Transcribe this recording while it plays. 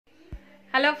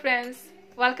Hello friends,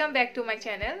 welcome back to my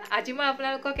channel. আজি মই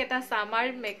আপোনালোকক এটা সামাৰ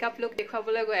মেকআপ লুক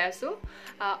দেখাবলৈ গৈ আছো।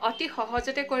 অতি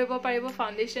সহজতে কৰিব পাৰিব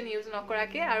ফাউন্ডেশন ইউজ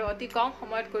নকৰাকে আৰু অতি কম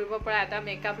সময়ত কৰিব পৰা এটা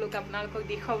মেকআপ লুক আপোনালোকক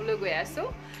দেখাবলৈ গৈ আছো।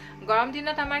 গৰম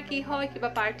দিনত আমাৰ কি হয় কিবা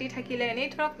পাৰ্টি থাকিলে এনে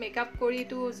ধৰক মেকআপ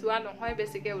কৰিটো যোৱা নহয়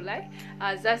বেছিকে ওলাই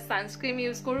জাস্ট সানস্ক্ৰীম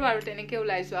ইউজ কৰো আৰু তেনেকে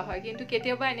ওলাই যোৱা হয় কিন্তু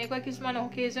কেতিয়াবা এনেকুৱা কিছুমান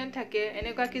অকেজন থাকে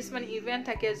এনেকুৱা কিছুমান ইভেন্ট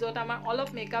থাকে যত আমাৰ অলপ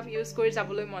মেকআপ ইউজ কৰি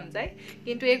যাবলৈ মন যায়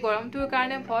কিন্তু এই গৰমটোৰ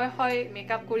কাৰণে ভয় হয়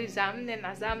মেকআপ কৰি যাম নে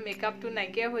নাযাম মেকআপটো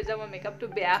নাইকিয়া হৈ যাব মেকআপটো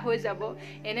বেয়া হৈ যাব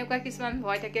এনেকুৱা কিছুমান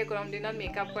ভয় থাকে গৰম দিনত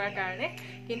মেকআপ কৰাৰ কাৰণে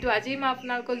কিন্তু আজি মই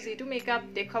আপোনালোকক যেটো মেকআপ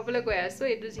দেখাবলৈ গৈ আছো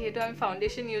এটো যেহেতু আমি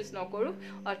ফাউন্ডেশন ইউজ নকৰো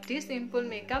অতি সিম্পল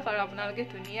মেকআপ আৰু আপোনালোকে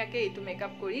ধুনিয়াকে এটো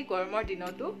মেকআপ কৰি গৰমৰ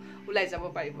দিনতো ওলাই যাব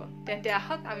পাৰিব তেন্তে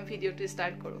আহক আমি ভিডিওটো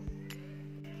ষ্টাৰ্ট কৰো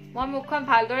মই মুখখন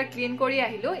ভালদৰে ক্লিন কৰি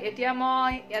আহিলো এতিয়া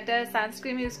মই ইয়াতে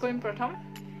সানস্ক্ৰীম ইউজ কৰিম প্ৰথম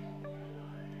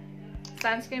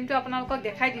সানস্ক্ৰীমটো আপোনালোকক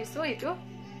দেখাই দিছো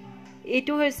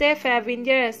এটো হৈছে ফেভ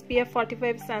ইণ্ডিয়াৰ SPF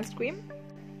 45 সানস্ক্ৰীম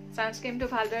সানস্ক্ৰীমটো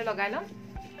ভালদৰে লগাই লম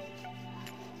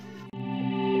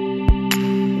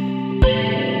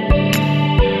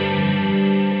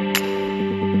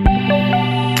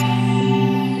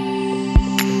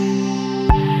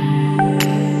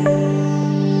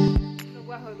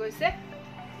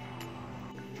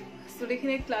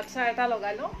চুলিখিনি ক্লাটচাৰ এটা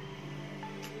লগাই লওঁ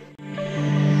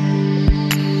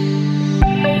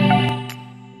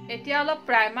এতিয়া অলপ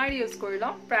প্ৰাইমাৰ ইউজ কৰি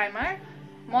লওঁ প্ৰাইমাৰ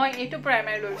মই এইটো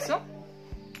প্ৰাইমাৰ লৈছো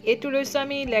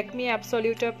আমি LAKME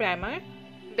Absoluter প্ৰাইমাৰ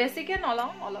বেছিকে নলওঁ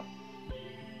অলপ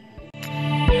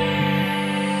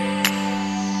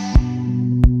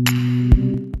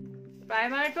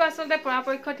প্ৰাইমাৰটো আসলে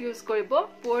পৰাপক্ষত ইউজ কৰিব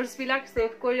পোৰ্স বিলাক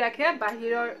সেভ কৰি ৰাখে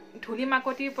বাহিৰৰ ধূলি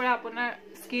মাকতিৰ পৰা আপোনাৰ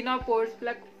স্কিনৰ পোৰ্স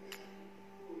বিলাক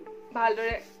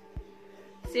ভালদৰে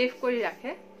সেভ কৰি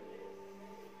ৰাখে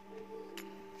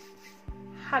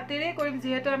হাতেৰে কৰিম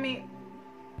যেহেতু আমি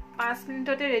 5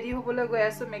 মিনিটতে ৰেডি হ'বলৈ গৈ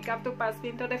আছো মেকআপটো 5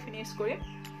 মিনিটতে ফিনিশ কৰিম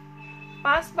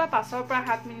 5 বা 5 পৰা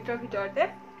 7 মিনিটৰ ভিতৰতে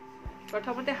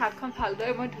প্ৰথমতে হাতখন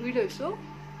ভালদৰে মই ধুই লৈছো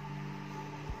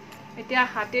এতিয়া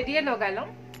হাতে দিয়ে লগাই লম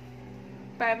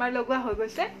প্ৰাইমাৰ লগোৱা হৈ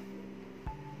গৈছে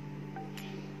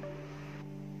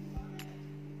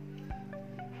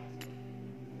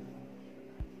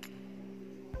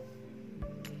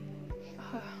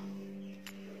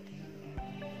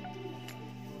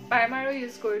প্ৰাইমাৰো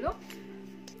ইউজ কৰিলো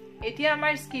এতিয়া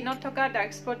আমাৰ স্কিনত থকা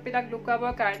ডাৰ্ক স্পট বিলাক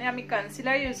লুকাবৰ কাৰণে আমি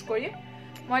কনসিলাৰ ইউজ কৰিম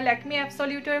মই LAKME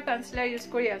Absoluter কনসিলাৰ ইউজ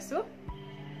কৰি আছো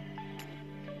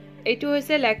এটো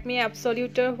হৈছে LAKME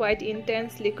Absoluter White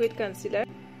Intense Liquid Concealer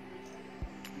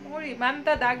মোৰ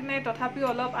ইমানটা দাগ নাই তথাপি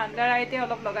অলপ আন্ডাৰ আইতে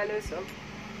অলপ লগাই লৈছো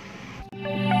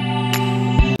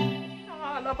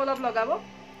অলপ লগাব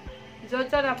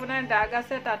যত আপোনাৰ দাগ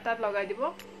আছে তাত লগাই দিব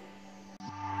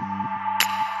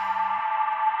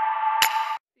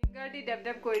ফিংগাৰ দি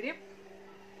ডেপ কৰি দিম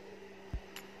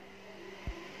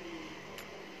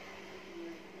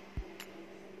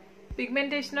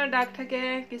পিগমেন্টেশনৰ দাগ থাকে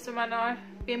কিছুমানৰ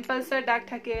পিম্পলছৰ দাগ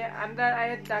থাকে আন্ডাৰ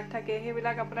আইত দাগ থাকে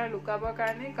হেবিলাক আপোনাৰ লুকাবৰ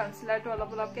কাৰণে কনসিলাৰটো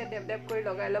অলপকে ডেপ কৰি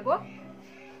লগাই লব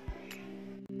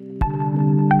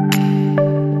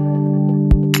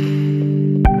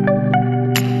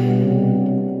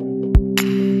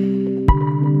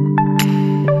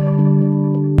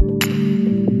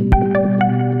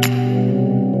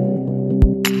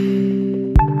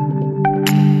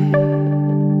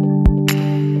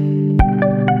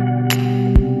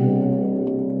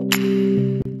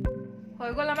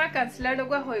কনসিলাৰ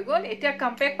লগোৱা হৈ গল এতিয়া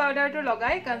কম্পেক্ট পাউডাৰটো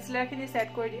লগাই কনসিলাৰখিনি সেট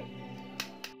কৰি দিম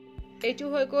এটো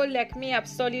হৈ গল LAKME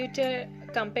Absoluter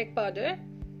কম্পেক্ট পাউডাৰ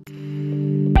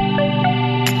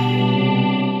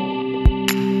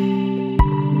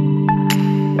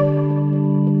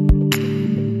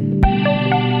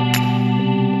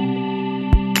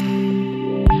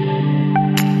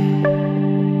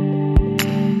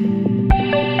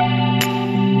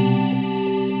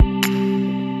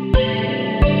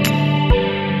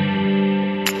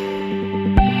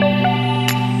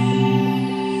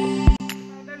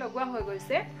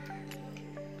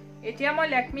এতিয়া মই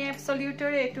LAKME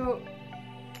Absoluter এটো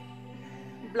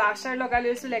ব্লাশাৰ লগাই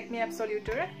লৈছো LAKME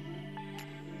Absoluter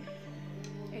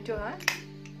এটো হয়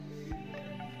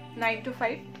 9 to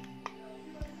 5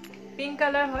 পিংক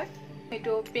কালাৰ হয়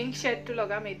এটো পিংক শেডটো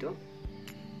লগাম এটো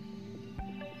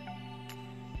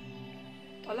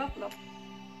অলপ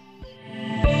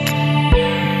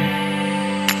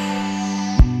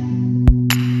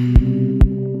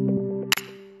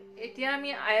এতিয়া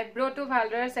আমি আইব্ৰোটো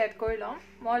ভালদৰে সেট কৰি লম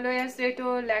মই লৈ আছো এটো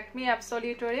LAKME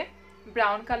Absoluter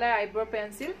brown colour আইব্ৰো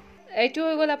pencil এটো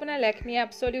হৈ গল আপোনাৰ LAKME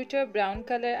Absoluter brown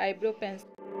colour আইব্ৰো pencil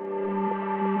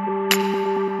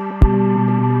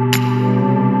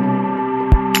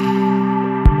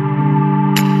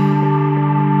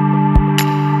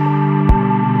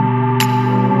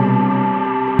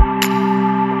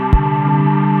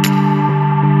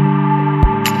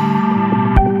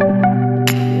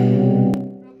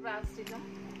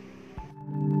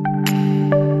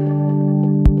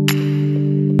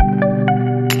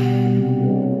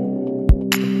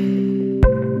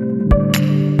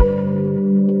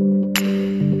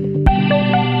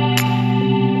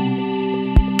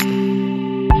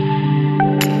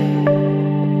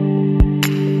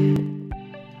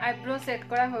set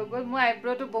কৰা হৈ গ'ল মোৰ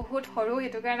আইব্ৰটো বহুত সৰু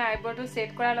হেতু কাৰণে আইব্ৰটো সেট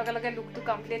কৰাৰ লগে লগে লুকটো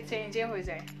কমপ্লিট চেঞ্জ হৈ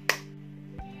যায়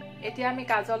এতিয়া আমি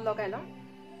কাজল লগাই লম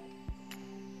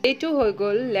এইটো হৈ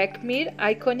গ'ল ল্যাকমিৰ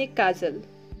আইকনিক কাজল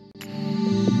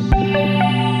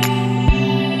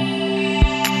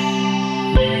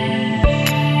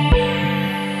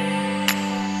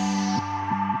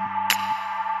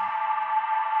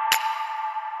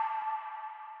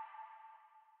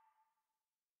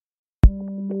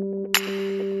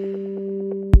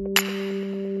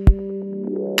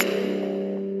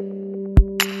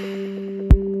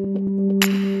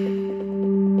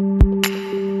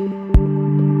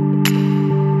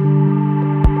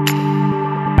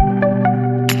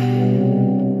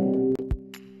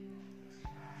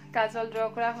কাজল ড্ৰ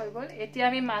কৰা হৈ গ'ল এতিয়া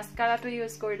আমি মাস্কাৰাটো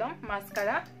ইউজ কৰি লম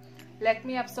মাস্কাৰা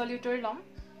ল্যাকমি অ্যাবসলিউটৰ লম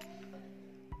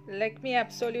ল্যাকমি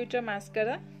অ্যাবসলিউটৰ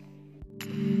মাস্কাৰা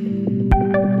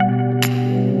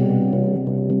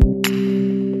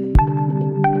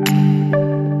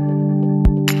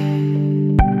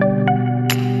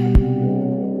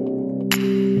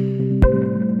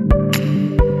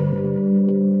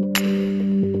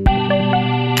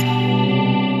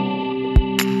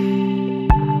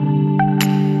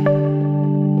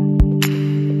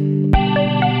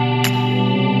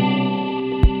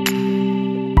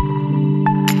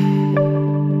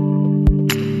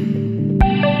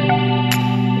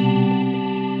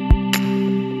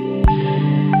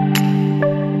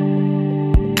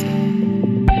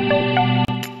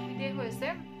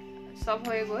সব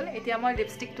হৈ গ'ল এতিয়া মই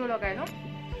লিপষ্টিকটো লগাই লম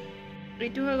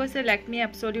এইটো হৈ গৈছে ল্যাকমি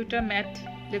অ্যাবসলিউটৰ ম্যাট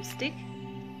লিপষ্টিক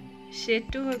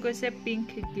শেডটো হৈ গৈছে পিংক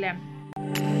গ্ল্যাম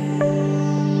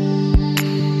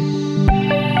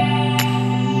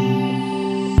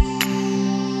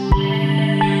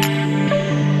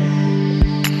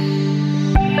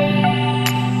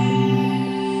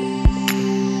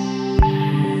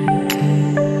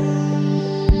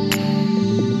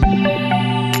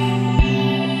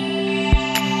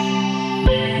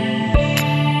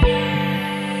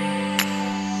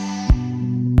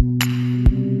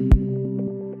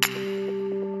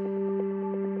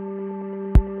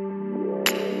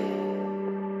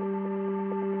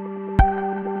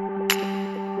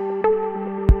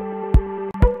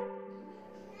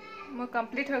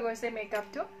কমপ্লিট হৈ গৈছে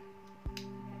মেকআপটো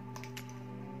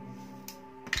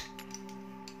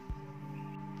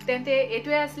তেন্তে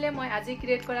এটোৱে আসলে মই আজি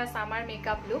ক্ৰিয়েট কৰা সামাৰ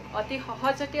মেকআপ লুক অতি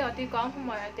সহজতে অতি কম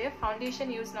সময়তে ফাউন্ডেশন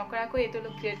ইউজ নকৰাকৈ এটো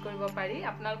লুক ক্ৰিয়েট কৰিব পাৰি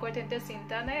আপোনালোকৰ তেন্তে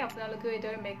চিন্তা নাই আপোনালোকে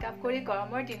এটোৰ মেকআপ কৰি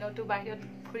গৰমৰ দিনতো বাহিৰত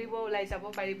ফুৰিব ওলাই যাব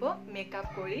পাৰিব মেকআপ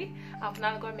কৰি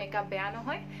আপোনালোকৰ মেকআপ বেয়া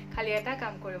নহয় খালি এটা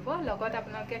কাম কৰিব লগত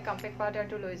আপোনালোকে কম্পেক্ট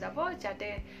পাউডাৰটো লৈ যাব যাতে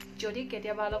যদি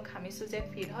কেতিয়াবা অলপ ঘামিছো যেন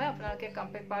ফিল হয় আপোনালোকে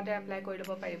কম্পেক্ট পাউডাৰ এপ্লাই কৰি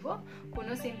ল'ব পাৰিব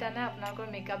কোনো চিন্তা নাই আপোনালোকৰ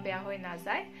মেকআপ বেয়া হৈ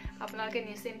নাযায় আপোনালোকে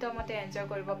নিশ্চিন্তমতে এনজয়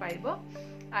কৰিব পাৰিব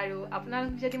আৰু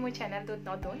আপোনালোক যদি মোৰ চেনেলটো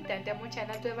নতুন তেন্তে মোৰ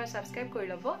চেনেলটো এবাৰ সাবস্ক্ৰাইব কৰি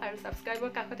ল'ব আৰু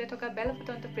সাবস্ক্ৰাইবৰ কাষতে থকা বেল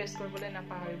বাটনটো প্ৰেছ কৰিবলৈ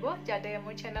নাপাহৰিব যাতে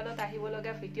মোৰ চেনেলত আহিব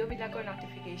লগা ভিডিঅ'বিলাকৰ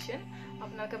নটিফিকেশন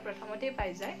আপোনালোকে প্ৰথমতে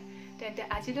পাই যায়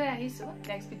তেন্তে আজিলৈ আহিছো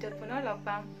নেক্সট ভিডিঅ'ত পুনৰ লগ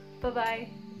পাম বাই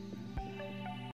বাই